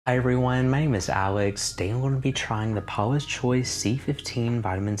Hi everyone, my name is Alex. Today I'm going to be trying the Paula's Choice C15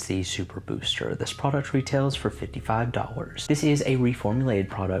 Vitamin C Super Booster. This product retails for $55. This is a reformulated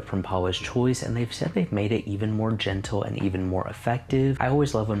product from Paula's Choice, and they've said they've made it even more gentle and even more effective. I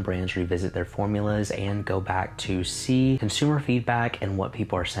always love when brands revisit their formulas and go back to see consumer feedback and what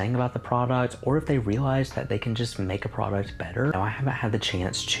people are saying about the product, or if they realize that they can just make a product better. Now, I haven't had the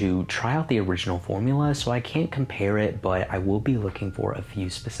chance to try out the original formula, so I can't compare it, but I will be looking for a few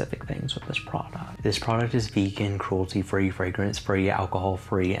specific things with this product. This product is vegan, cruelty-free, fragrance-free,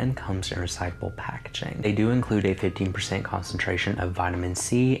 alcohol-free, and comes in recyclable packaging. They do include a 15% concentration of vitamin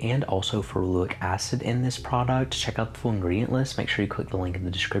C and also ferulic acid in this product. To check out the full ingredient list, make sure you click the link in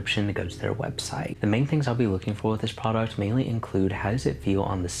the description to go to their website. The main things I'll be looking for with this product mainly include how does it feel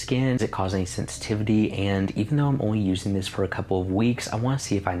on the skin, does it cause any sensitivity, and even though I'm only using this for a couple of weeks, I want to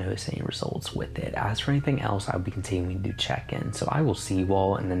see if I notice any results with it. As for anything else, I'll be continuing to do check-in, so I will see you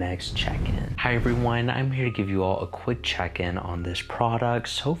all in the next check-in. Hi everyone, I'm here to give you all a quick check-in on this product.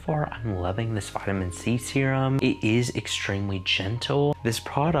 So far, I'm loving this vitamin C serum. It is extremely gentle. This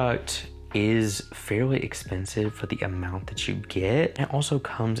product is fairly expensive for the amount that you get. It also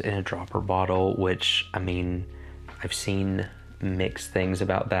comes in a dropper bottle, which, I mean, I've seen mixed things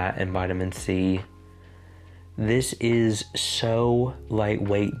about that in vitamin C. This is so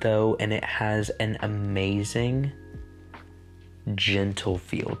lightweight though, and it has an amazing gentle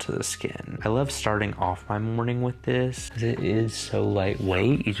feel to the skin. I love starting off my morning with this because it is so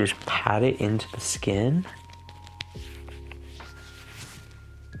lightweight. You just pat it into the skin.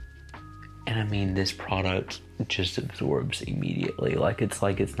 And I mean, this product just absorbs immediately.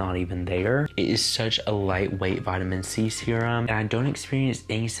 It's not even there. It is such a lightweight vitamin C serum, and I don't experience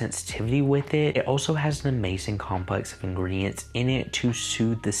any sensitivity with it. It also has an amazing complex of ingredients in it to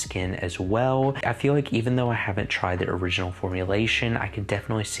soothe the skin as well. I feel like even though I haven't tried the original formulation, I can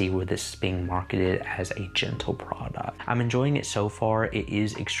definitely see where this is being marketed as a gentle product. I'm enjoying it so far. It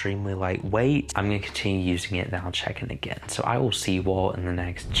is extremely lightweight. I'm going to continue using it, then I'll check in again. So I will see you all in the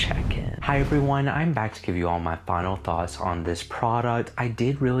next check-in. Hi everyone, I'm back to give you all my final thoughts on this product. I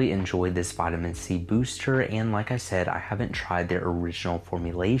did really enjoy this vitamin C booster, and like I said, I haven't tried their original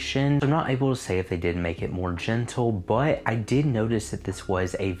formulation, so I'm not able to say if they did make it more gentle, but I did notice that this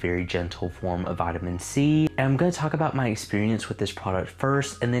was a very gentle form of vitamin C. And I'm going to talk about my experience with this product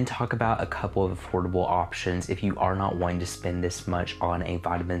first, and then talk about a couple of affordable options if you are not wanting to spend this much on a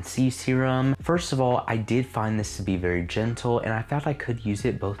vitamin C serum. First of all, I did find this to be very gentle, and I felt I could use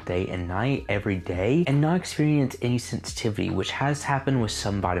it both day and night every day and not experience any sensitivity, which has happened with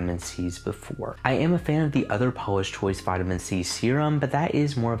some vitamin C's before. I am a fan of the other Paula's Choice vitamin C serum, but that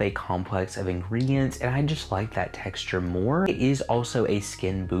is more of a complex of ingredients, and I just like that texture more. It is also a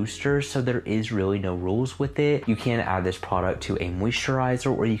skin booster, so there is really no rules with it. You can add this product to a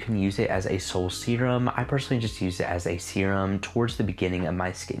moisturizer, or you can use it as a sole serum. I personally just use it as a serum towards the beginning of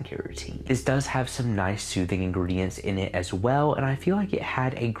my skincare routine. This does have some nice soothing ingredients in it as well, and I feel like it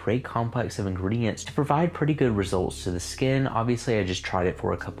had a great complex of ingredients to provide pretty good results to the skin. Obviously, I just tried it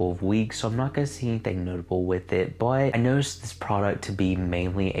for a couple of weeks, so I'm not going to see anything notable with it, but I noticed this product to be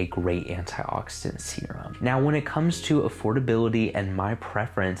mainly a great antioxidant serum. Now, when it comes to affordability and my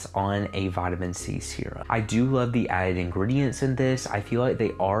preference on a vitamin C serum, I do love the added ingredients in this. I feel like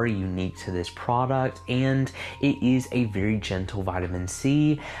they are unique to this product, and it is a very gentle vitamin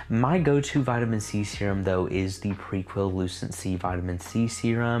C. My go-to vitamin C serum, though, is the Prequel Lucent C vitamin C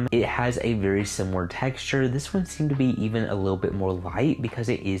serum. It has a very similar texture. This one seemed to be even a little bit more light because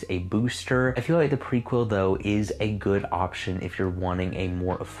it is a booster. I feel like the Prequel, though, is a good option if you're wanting a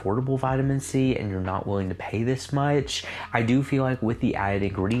more affordable vitamin C and you're not willing to pay this much. I do feel like with the added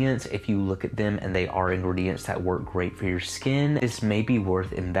ingredients, if you look at them and they are ingredients that work great for your skin, this may be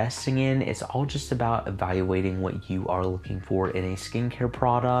worth investing in. It's all just about evaluating what you are looking for in a skincare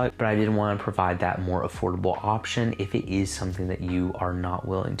product, but I did want to provide that more affordable option if it is something that you are not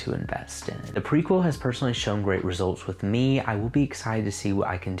willing to invest in. The Prequel has personally shown great results with me. I will be excited to see what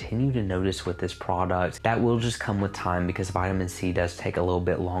I continue to notice with this product. That will just come with time because vitamin C does take a little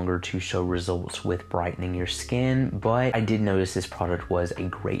bit longer to show results with brightening your skin, but I did notice this product was a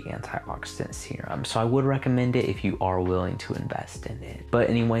great antioxidant serum, so I would recommend it if you are willing to invest in it. But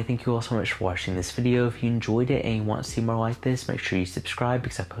anyway, thank you all so much for watching this video. If you enjoyed it and you want to see more like this, make sure you subscribe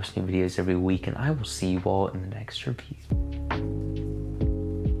because I post new videos every week, and I will see you all in the next review.